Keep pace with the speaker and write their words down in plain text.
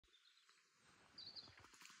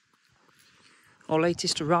Our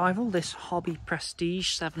latest arrival, this Hobby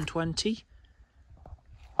Prestige 720.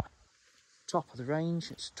 Top of the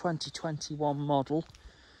range, it's 2021 model.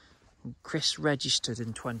 And Cris registered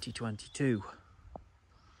in 2022.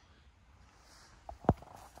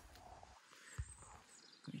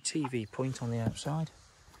 Got your TV point on the outside.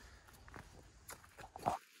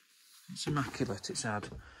 It's immaculate. It's had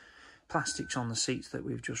plastics on the seats that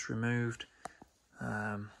we've just removed.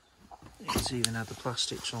 It's even had the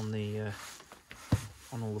plastics on the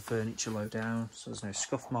on all the furniture low down, so there's no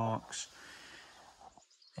scuff marks.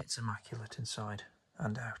 It's immaculate inside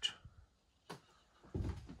and out.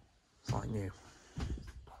 It's like new.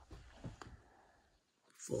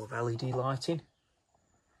 Full of LED lighting.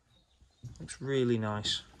 Looks really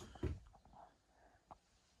nice.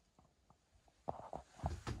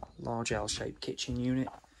 Large L-shaped kitchen unit.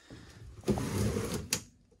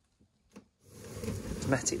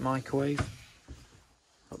 Hermetic microwave.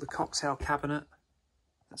 Got the cocktail cabinet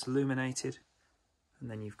that's illuminated, and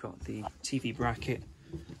then you've got the TV bracket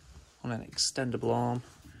on an extendable arm.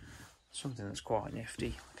 Something that's quite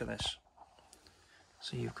nifty. Look at this.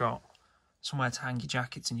 So you've got somewhere to hang your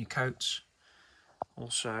jackets and your coats.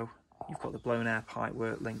 Also, you've got the blown air pipe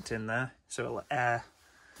work linked in there, so it'll air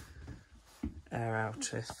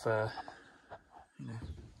out if you know,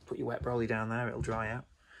 put your wet brolly down there, it'll dry out.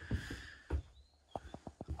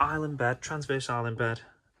 Island bed, transverse island bed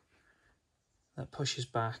that pushes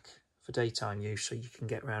back for daytime use, so you can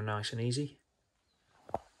get around nice and easy.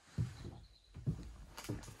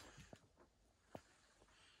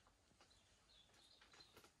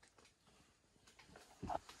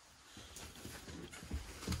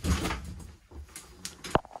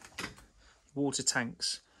 Water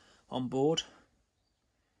tanks on board.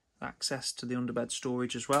 Access to the underbed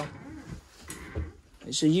storage as well.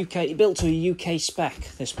 It's built to a UK spec,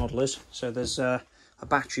 this model is. So there's a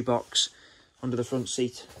battery box under the front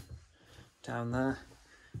seat down there.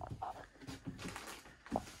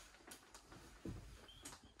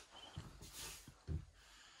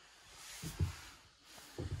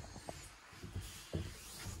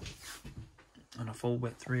 And a full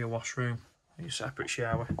width rear washroom, a separate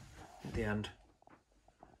shower at the end.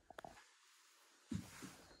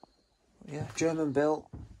 Yeah, German built,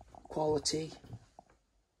 quality,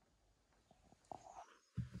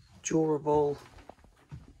 durable,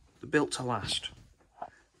 they're built to last,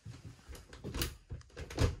 and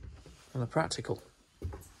they're practical.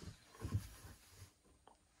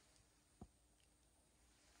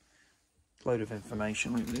 Load of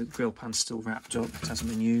information. Look, the grill pan's still wrapped up, it hasn't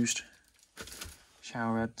been used.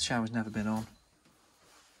 Shower's never been on.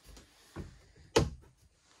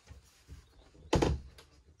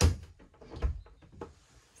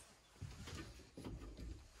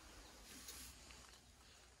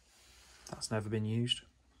 That's never been used.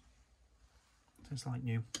 So it's like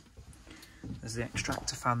new. There's the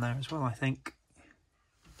extractor fan there as well, I think.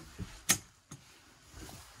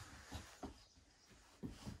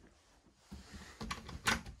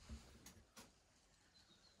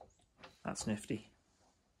 That's nifty.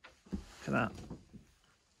 Look at that.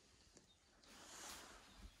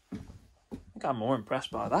 I think I'm more impressed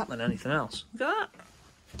by that than anything else. Look at that.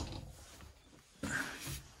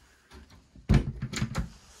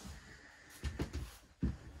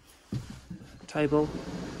 Table,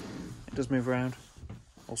 it does move around,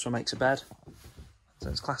 also makes a bed, so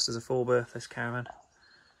it's classed as a full berth, this caravan.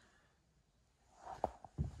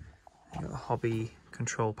 You've got the hobby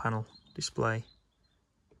control panel display,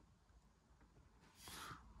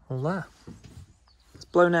 all there. It's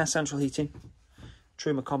blown air central heating,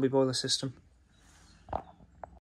 Truma combi boiler system,